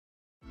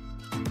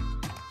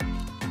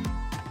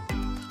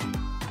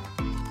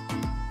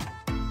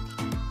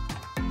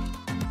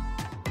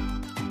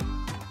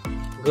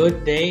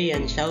Good day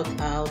and shout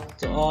out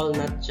to all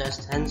not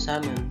just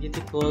handsome and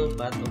beautiful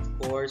but of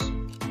course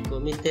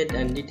committed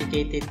and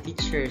dedicated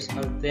teachers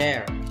out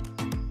there.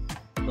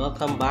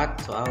 Welcome back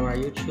to our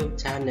YouTube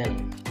channel.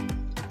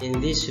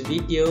 In this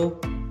video,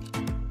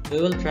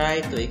 we will try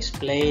to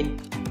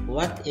explain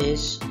what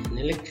is an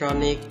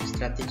electronic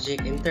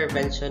strategic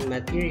intervention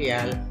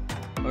material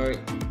or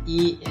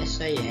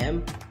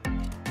ESIM,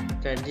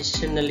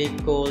 traditionally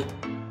called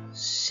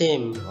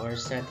SIM or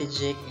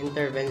strategic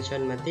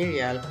intervention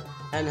material,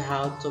 and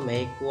how to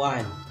make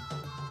one.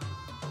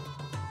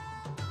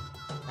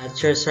 At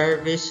your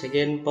service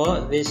again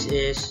po, this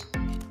is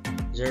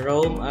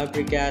Jerome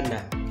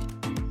Abrigana,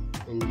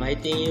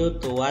 inviting you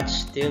to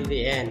watch till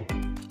the end.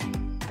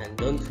 And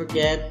don't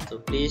forget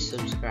to please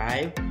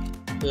subscribe,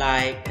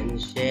 like, and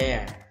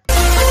share.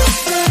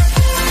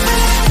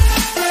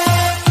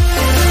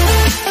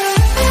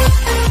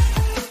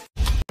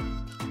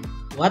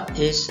 What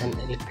is an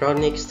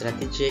electronic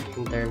strategic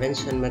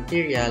intervention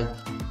material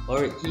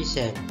or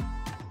ESIM?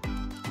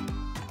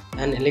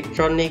 An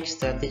electronic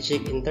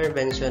strategic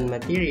intervention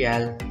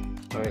material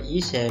or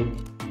ESIM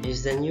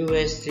is the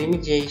newest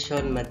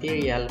remediation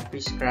material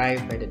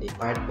prescribed by the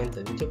Department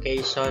of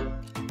Education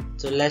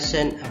to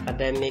lessen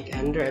academic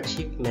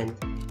underachievement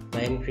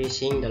by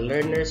increasing the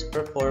learner's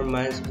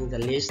performance in the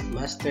least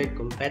mastered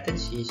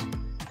competencies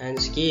and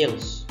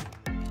skills.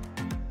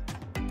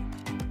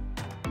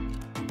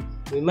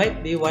 We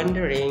might be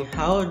wondering,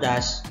 how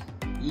does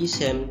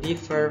ESIM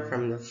differ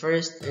from the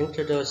first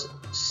introduced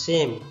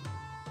SIM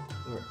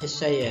or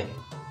SIM?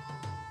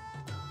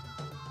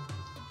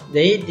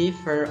 They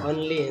differ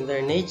only in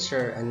their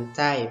nature and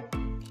type.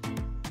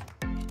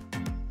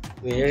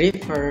 We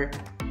refer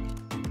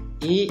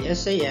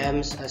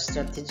ESIMs as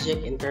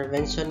strategic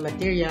intervention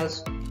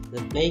materials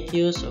that make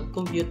use of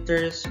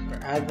computers or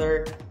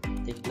other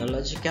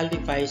technological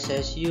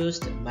devices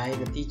used by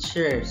the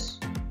teachers.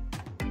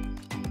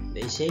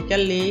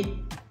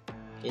 Basically,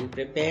 in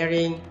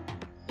preparing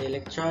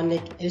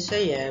electronic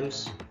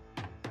SIMs,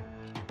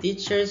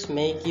 teachers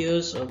make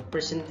use of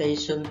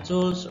presentation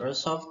tools or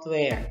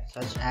software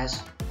such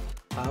as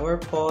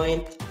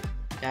PowerPoint,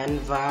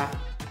 Canva,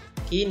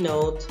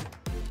 Keynote,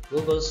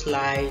 Google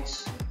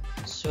Slides,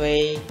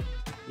 Sway,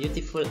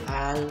 Beautiful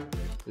Owl,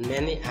 and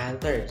many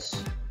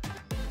others.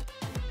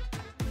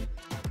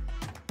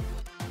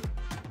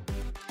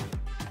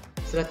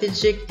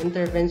 Strategic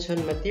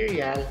intervention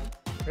material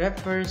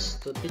refers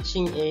to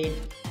teaching aid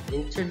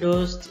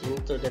introduced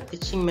into the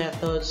teaching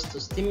methods to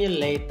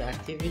stimulate the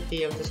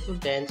activity of the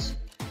students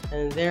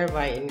and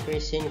thereby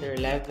increasing their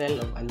level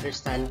of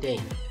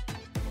understanding.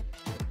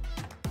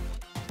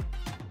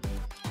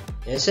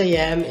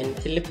 SIM in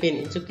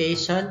Philippine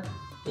education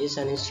is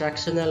an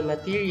instructional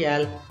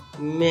material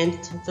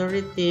meant to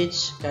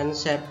reteach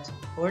concepts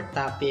or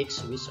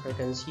topics which are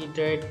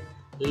considered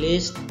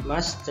least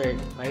mastered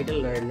by the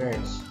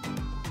learners.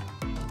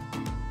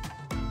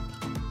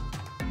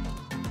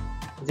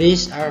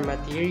 These are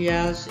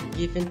materials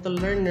given to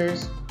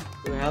learners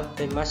to help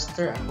them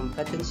master a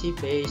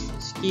competency-based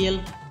skill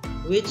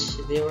which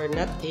they were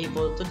not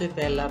able to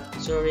develop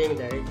during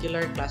the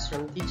regular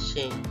classroom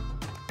teaching,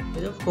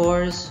 with of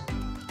course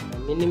the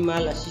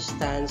minimal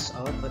assistance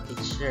of a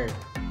teacher.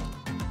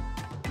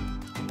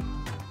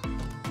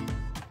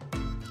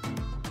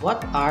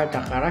 What are the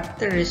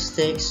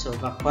characteristics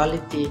of a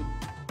quality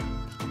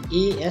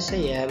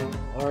ESIM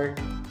or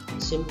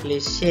simply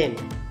SIM?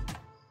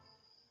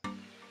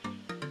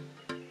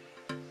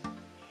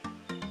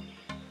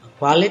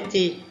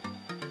 Quality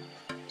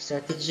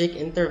strategic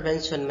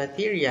intervention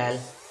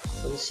material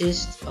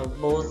consists of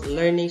both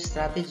learning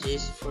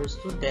strategies for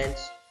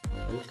students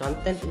and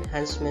content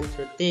enhancement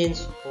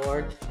routines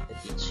for the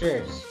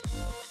teachers.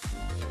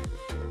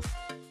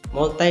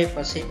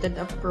 Multifaceted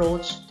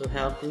approach to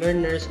help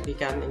learners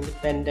become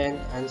independent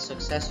and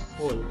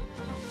successful.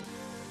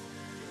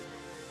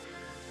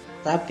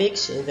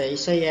 Topics in the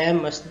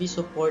SIM must be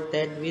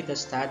supported with a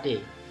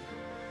study.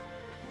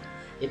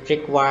 It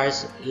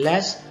requires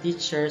less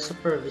teacher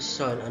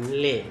supervision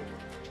only.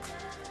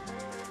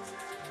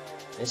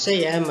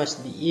 SIM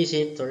must be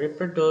easy to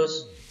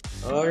reproduce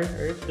or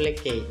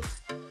replicate.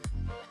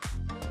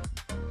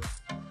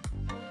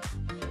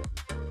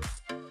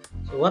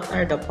 So what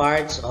are the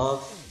parts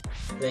of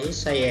the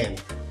SIM?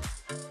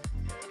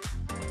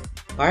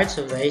 Parts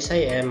of the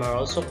SIM are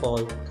also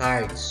called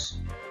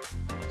cards.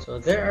 So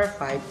there are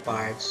 5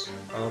 parts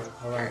of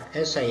our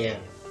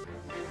SIM: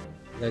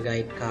 the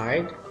guide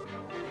card,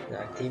 the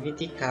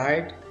activity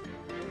card,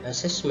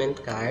 assessment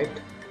card,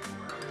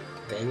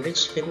 the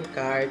enrichment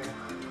card,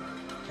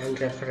 and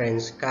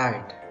reference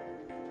card.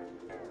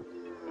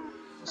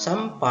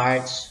 Some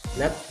parts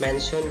not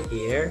mentioned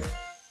here,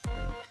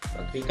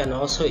 but we can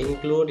also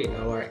include in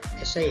our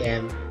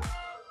SIM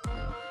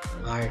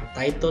are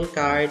title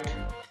card,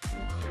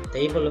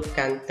 table of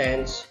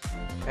contents,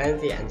 and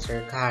the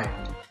answer card.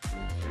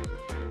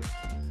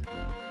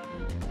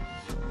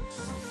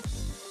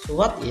 So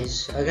what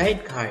is a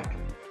guide card?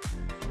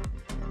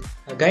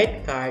 A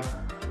guide card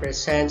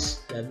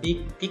presents the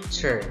big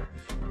picture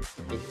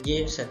It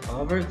gives an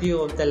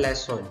overview of the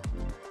lesson,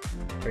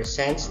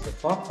 presents the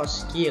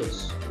focus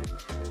skills.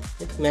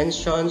 It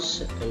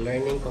mentions the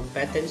learning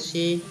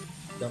competency,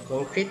 the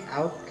concrete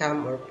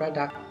outcome or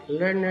product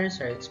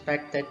learners are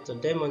expected to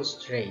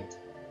demonstrate.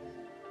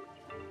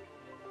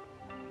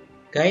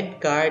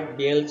 Guide card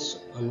builds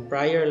on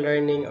prior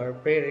learning or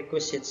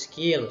prerequisite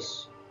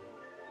skills.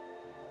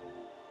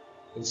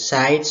 It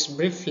cites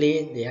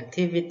briefly the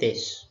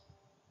activities.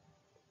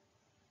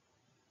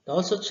 It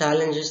also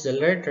challenges the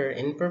learner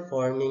in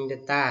performing the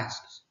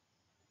tasks.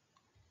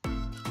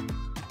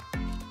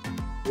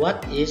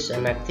 What is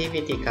an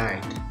activity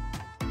card?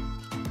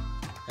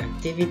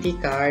 Activity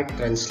card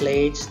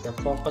translates the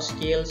focus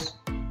skills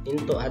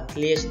into at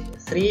least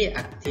 3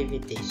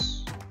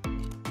 activities.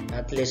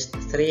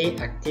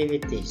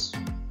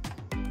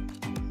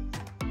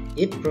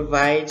 It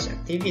provides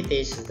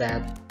activities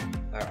that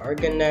are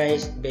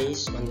organized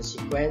based on the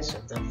sequence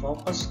of the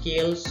focus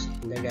skills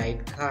in the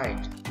guide card.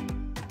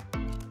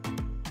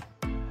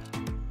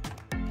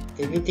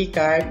 Activity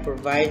card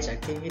provides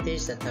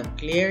activities that have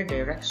clear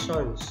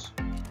directions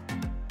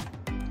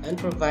and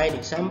provide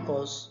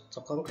examples to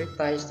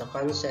concretize the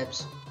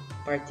concepts,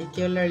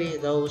 particularly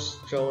those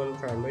drawn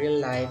from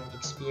real-life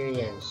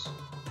experience.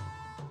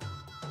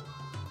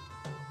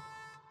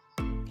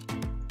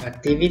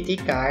 Activity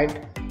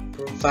card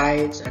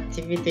provides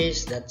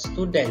activities that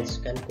students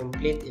can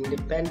complete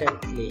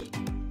independently,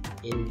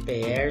 in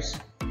pairs,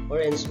 or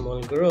in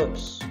small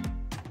groups.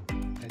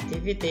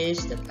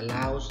 Activities that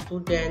allow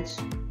students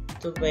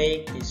to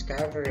make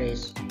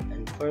discoveries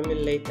and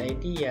formulate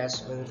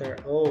ideas on their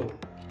own.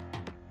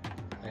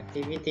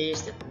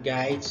 Activities that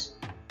guides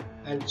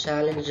and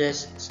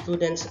challenges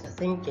students'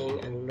 thinking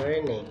and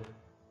learning.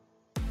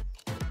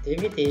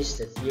 Activities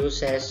that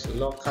uses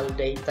local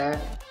data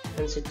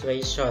and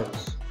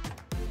situations.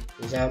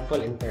 Example,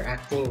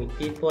 interacting with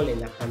people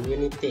in a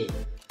community.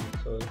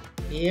 So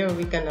here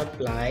we can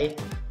apply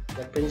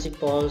the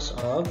principles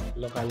of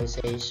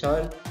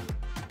localization,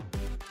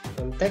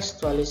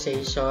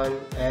 contextualization,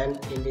 and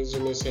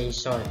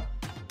indigenization.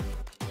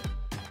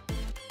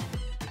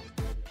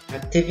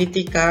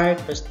 Activity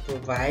card must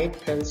provide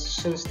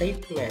transition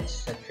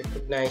statements that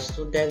recognize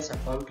students'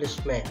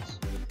 accomplishments,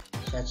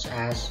 such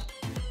as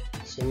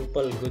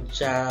simple good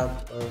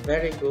job or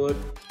very good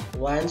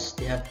once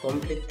they have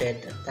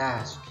completed a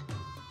task.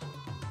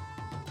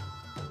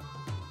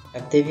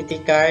 Activity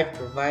card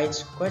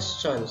provides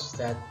questions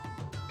that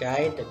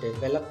guide the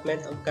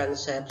development of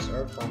concepts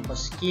or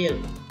focus skill.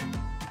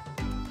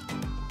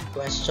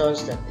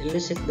 Questions that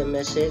elicit the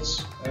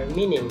message or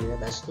meaning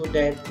that a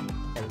student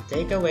can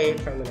take away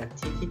from an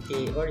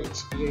activity or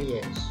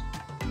experience.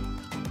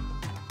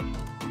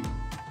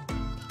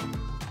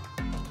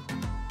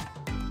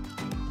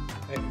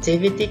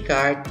 Activity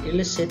card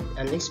elicit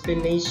an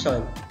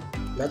explanation,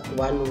 not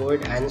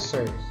one-word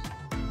answers.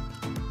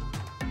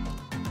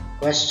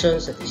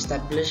 Questions that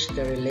establish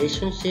the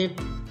relationship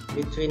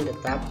between the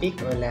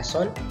topic or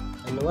lesson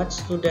and what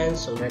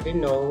students already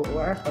know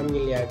or are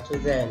familiar to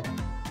them.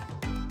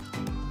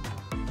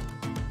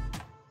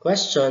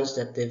 Questions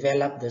that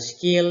develop the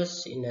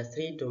skills in the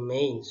 3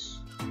 domains: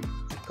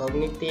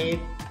 cognitive,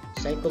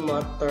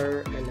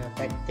 psychomotor, and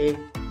affective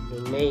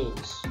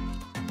domains.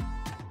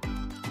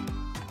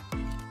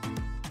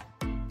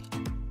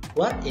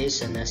 What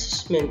is an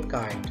assessment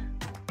card?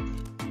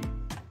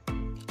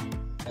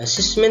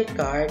 Assessment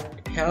card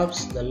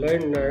helps the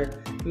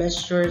learner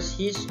measure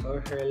his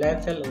or her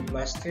level of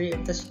mastery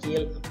of the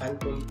skill upon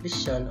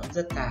completion of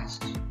the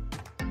task.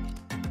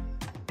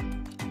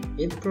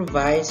 It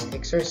provides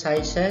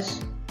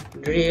exercises,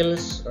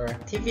 drills, or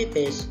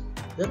activities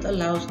that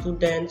allow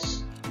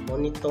students to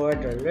monitor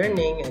their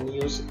learning and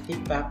use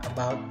feedback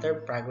about their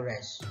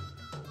progress.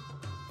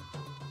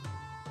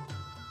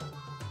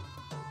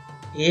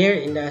 Here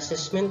in the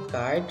assessment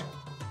card,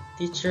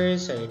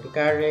 teachers are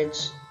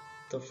encouraged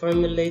to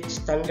formulate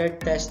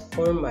standard test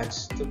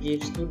formats to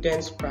give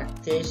students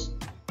practice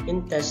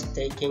in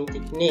test-taking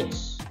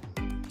techniques.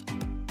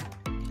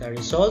 The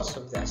results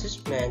of the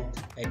assessment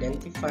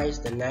identifies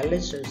the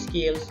knowledge or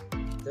skills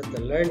that the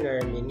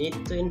learner may need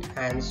to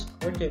enhance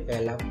or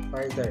develop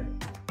further.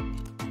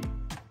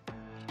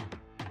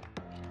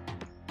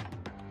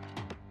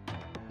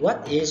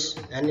 What is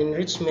an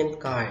enrichment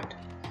card?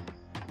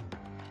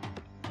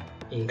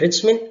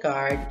 Enrichment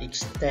card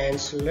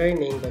extends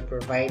learning by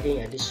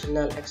providing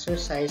additional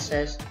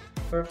exercises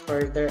for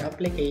further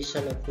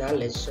application of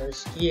knowledge or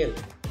skill.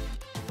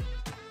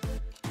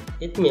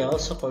 It may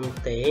also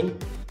contain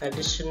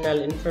additional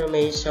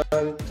information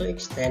to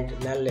extend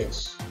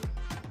knowledge.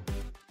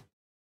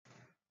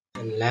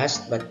 And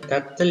last but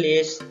not the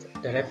least,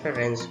 the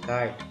reference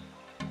card.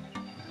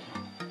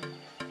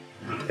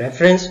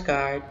 Reference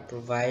card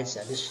provides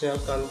additional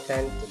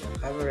content to the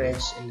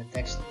coverage in the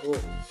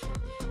textbook.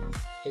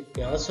 It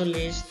may also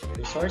list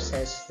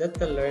resources that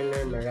the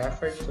learner may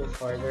refer to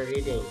for the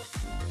reading.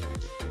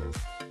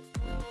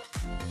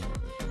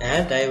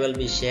 And I will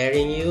be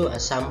sharing you a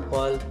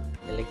sample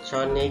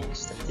Electronic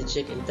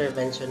Strategic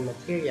Intervention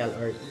Material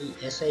or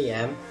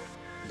ESIM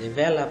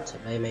developed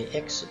by my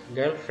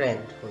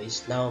ex-girlfriend who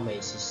is now my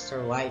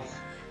sister wife.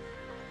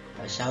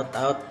 Shout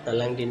out na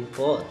lang din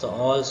po to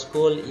all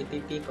school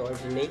EPP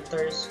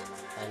coordinators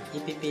and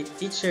EPP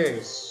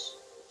teachers,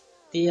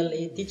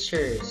 TLA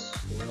teachers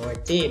in our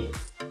team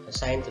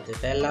assigned to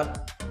develop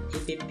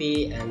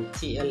EPP and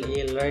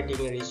TLA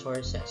learning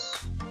resources.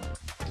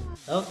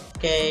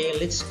 Okay,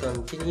 let's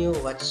continue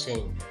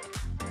watching.